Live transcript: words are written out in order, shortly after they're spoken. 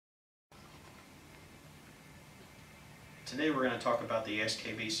Today we're going to talk about the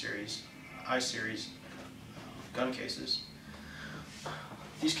SKB series, iSeries gun cases.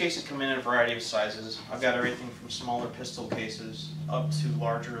 These cases come in a variety of sizes. I've got everything from smaller pistol cases up to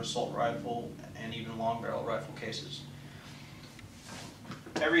larger assault rifle and even long barrel rifle cases.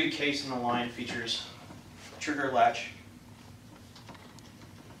 Every case in the line features a trigger latch,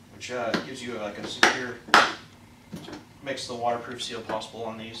 which gives you like a secure, makes the waterproof seal possible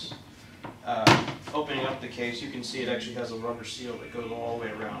on these. Opening up the case, you can see it actually has a rubber seal that goes all the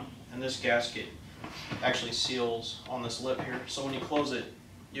way around, and this gasket actually seals on this lip here, so when you close it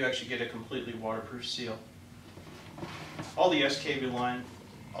you actually get a completely waterproof seal. All the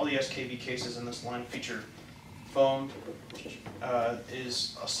SKB cases in this line feature foam, which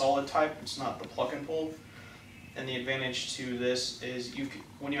is a solid type. It's not the pluck and pull, and the advantage to this is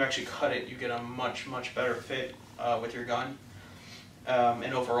when you actually cut it, you get a much better fit with your gun.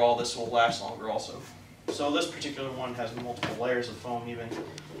 And overall this will last longer also. So this particular one has multiple layers of foam even.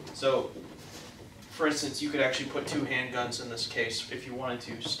 So for instance, you could actually put two handguns in this case if you wanted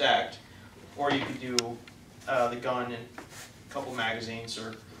to, stacked, or you could do the gun and a couple magazines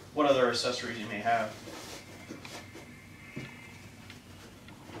or what other accessories you may have.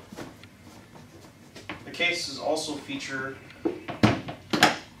 The cases also feature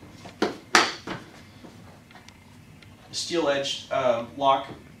steel-edged lock,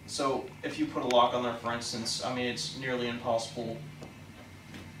 so if you put a lock on there, for instance, I mean it's nearly impossible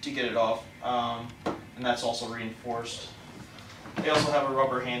to get it off, and that's also reinforced. They also have a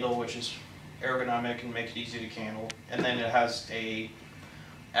rubber handle, which is ergonomic and make it easy to handle, and then it has a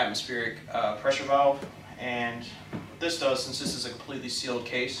atmospheric pressure valve. And what this does, since this is a completely sealed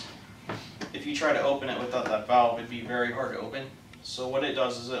case, if you try to open it without that valve, it'd be very hard to open. So what it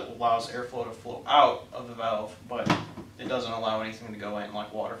does is it allows airflow to flow out of the valve, but it doesn't allow anything to go in,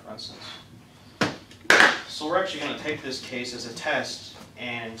 like water, for instance. So we're actually going to take this case as a test,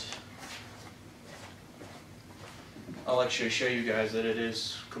 and I'll actually show you guys that it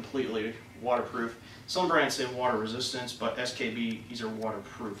is completely waterproof. Some brands say water resistance, but SKB, these are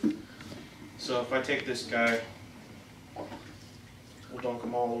waterproof. So if I take this guy, we'll dunk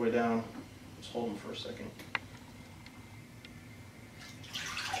him all the way down. Just hold him for a second.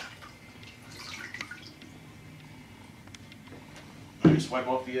 Just wipe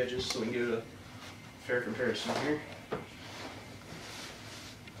off the edges so we can get a fair comparison here.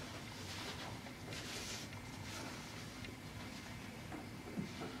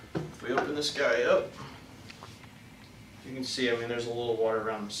 If we open this guy up, you can see, I mean, there's a little water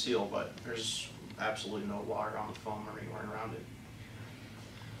around the seal, but there's absolutely no water on the foam or anywhere around it.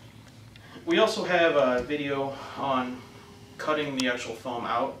 We also have a video on cutting the actual foam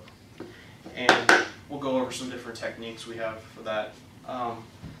out, and we'll go over some different techniques we have for that.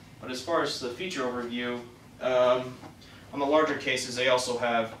 But as far as the feature overview, on the larger cases they also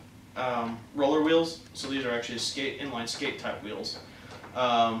have roller wheels, so these are actually inline skate type wheels.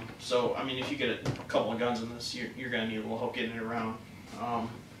 So I mean, if you get a couple of guns in this, you're going to need a little help getting it around,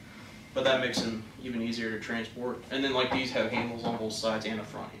 but that makes them even easier to transport. And then like these have handles on both sides and a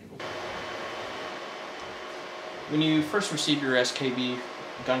front handle. When you first receive your SKB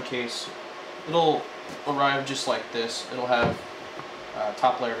gun case, it'll arrive just like this. It'll have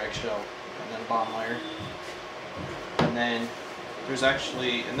top layer of eggshell and then a bottom layer, and then there's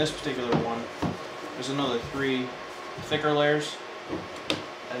actually, in this particular one, there's another 3 thicker layers,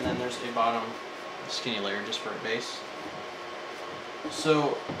 and then there's a bottom skinny layer just for a base.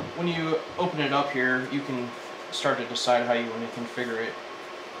 So when you open it up here, you can start to decide how you want to configure it.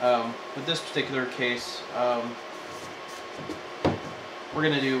 With this particular case, we're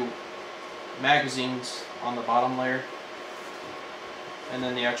going to do magazines on the bottom layer, and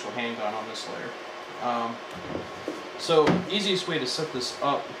then the actual handgun on this layer. So easiest way to set this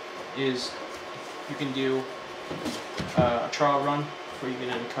up is you can do a trial run before you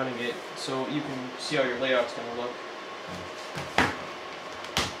get into cutting it, so you can see how your layout's going to look.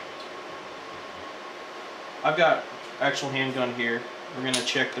 I've got actual handgun here. We're going to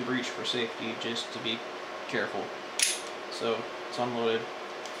check the breech for safety just to be careful. So it's unloaded.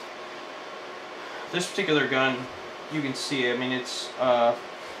 This particular gun, you can see, I mean, it's a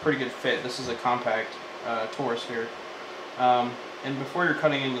pretty good fit. This is a compact Taurus here. And before you're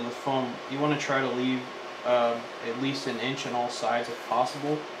cutting into the foam, you want to try to leave at least an inch on all sides if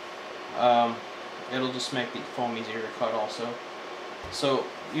possible. It'll just make the foam easier to cut also. So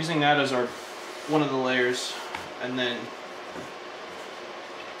using that as one of the layers, and then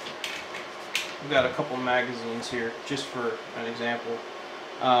we've got a couple magazines here just for an example.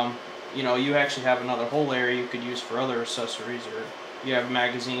 You know, you actually have another whole layer you could use for other accessories, or you have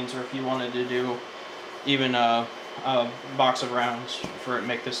magazines, or if you wanted to do even a box of rounds for it,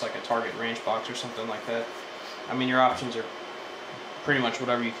 make this like a target range box or something like that. I mean, your options are pretty much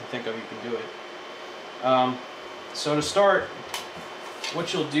whatever you can think of, you can do it. So to start,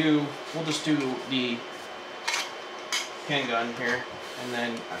 what you'll do, we'll just do the handgun here, and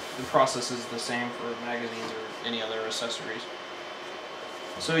then the process is the same for magazines or any other accessories.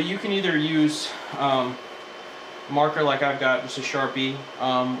 So you can either use marker like I've got, just a Sharpie,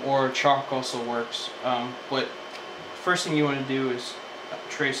 or chalk also works. But first thing you want to do is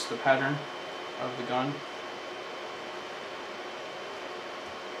trace the pattern of the gun.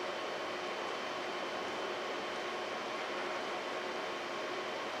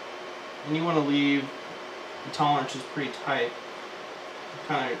 And you want to leave the tolerances pretty tight. It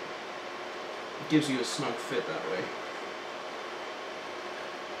kind of gives you a snug fit that way.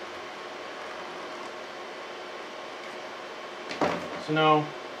 So now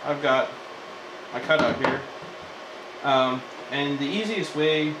I've got my cutout here. And the easiest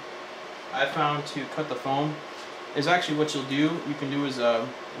way I found to cut the foam is actually what you can do is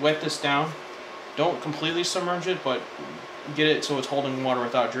wet this down. Don't completely submerge it, but get it so it's holding water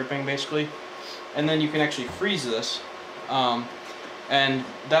without dripping, basically. And then you can actually freeze this, and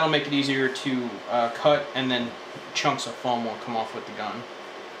that'll make it easier to cut, and then chunks of foam will come off with the gun.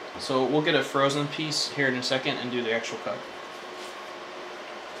 So we'll get a frozen piece here in a second and do the actual cut.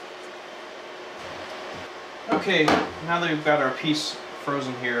 Okay, now that we've got our piece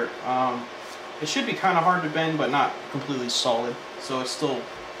frozen here, it should be kind of hard to bend, but not completely solid. So it's still,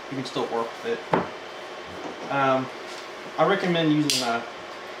 you can still work with it. I recommend using a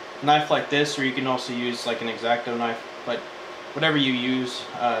knife like this, or you can also use like an X-Acto knife. But whatever you use,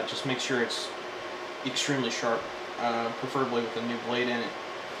 just make sure it's extremely sharp, preferably with a new blade in it,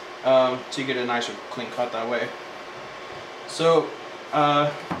 so you get a nicer, clean cut that way. So,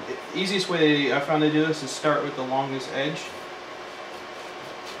 the easiest way I found to do this is start with the longest edge.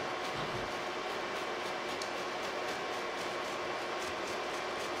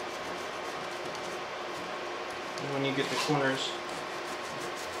 And when you get the corners,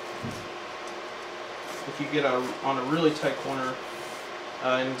 if you get on a really tight corner,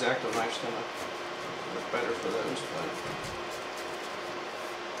 an X-Acto knife's gonna work better for those. But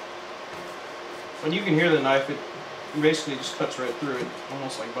when you can hear the knife, it basically just cuts right through it,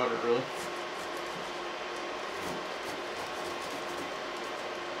 almost like butter, really.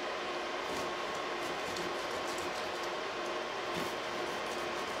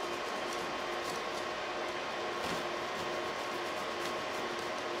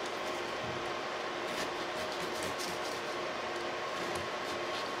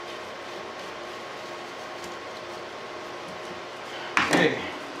 Okay.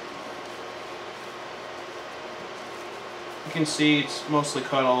 You can see it's mostly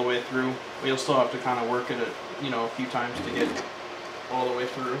cut all the way through, but you'll still have to kind of work it a few times to get all the way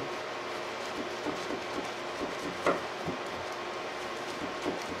through.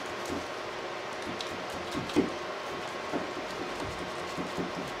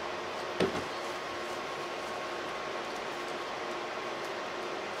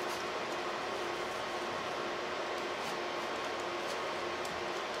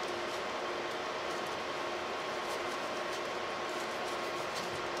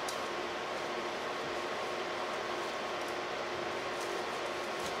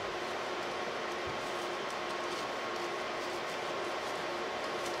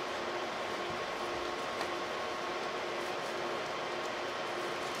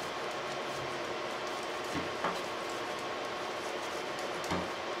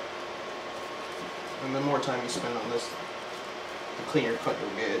 And the more time you spend on this, the cleaner cut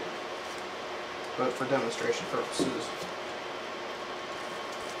you'll get. But for demonstration purposes,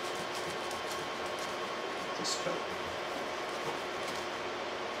 this cut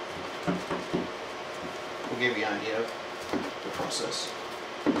will give you an idea of the process.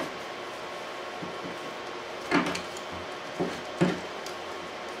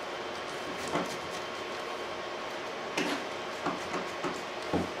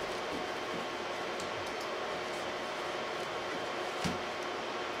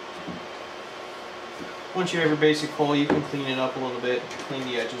 Once you have your basic hole, you can clean it up a little bit, clean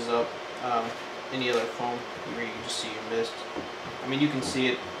the edges up. Any other foam, you just see you missed. I mean, you can see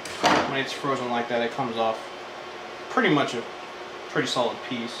it when it's frozen like that, it comes off pretty much a pretty solid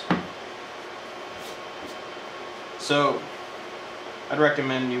piece. So, I'd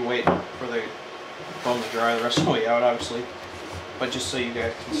recommend you wait for the foam to dry the rest of the way out, obviously. But just so you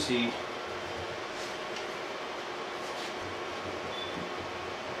guys can see.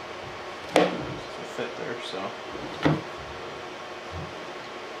 Fit there, so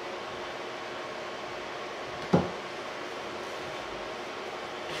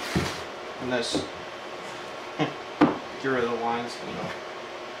And this, get rid of the lines, you know,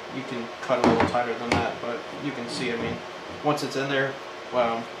 you can cut a little tighter than that, but you can see, I mean, once it's in there,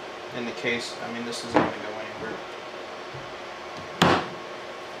 well, in the case, I mean, this isn't going to go anywhere.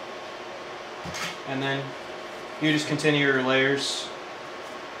 And then you just continue your layers,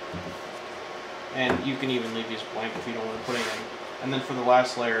 and you can even leave these blank if you don't want to put anything. And then for the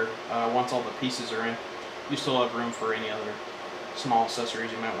last layer, once all the pieces are in, you still have room for any other small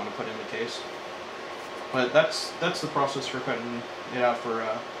accessories you might want to put in the case. But that's the process for cutting it out for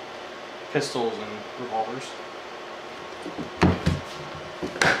pistols and revolvers.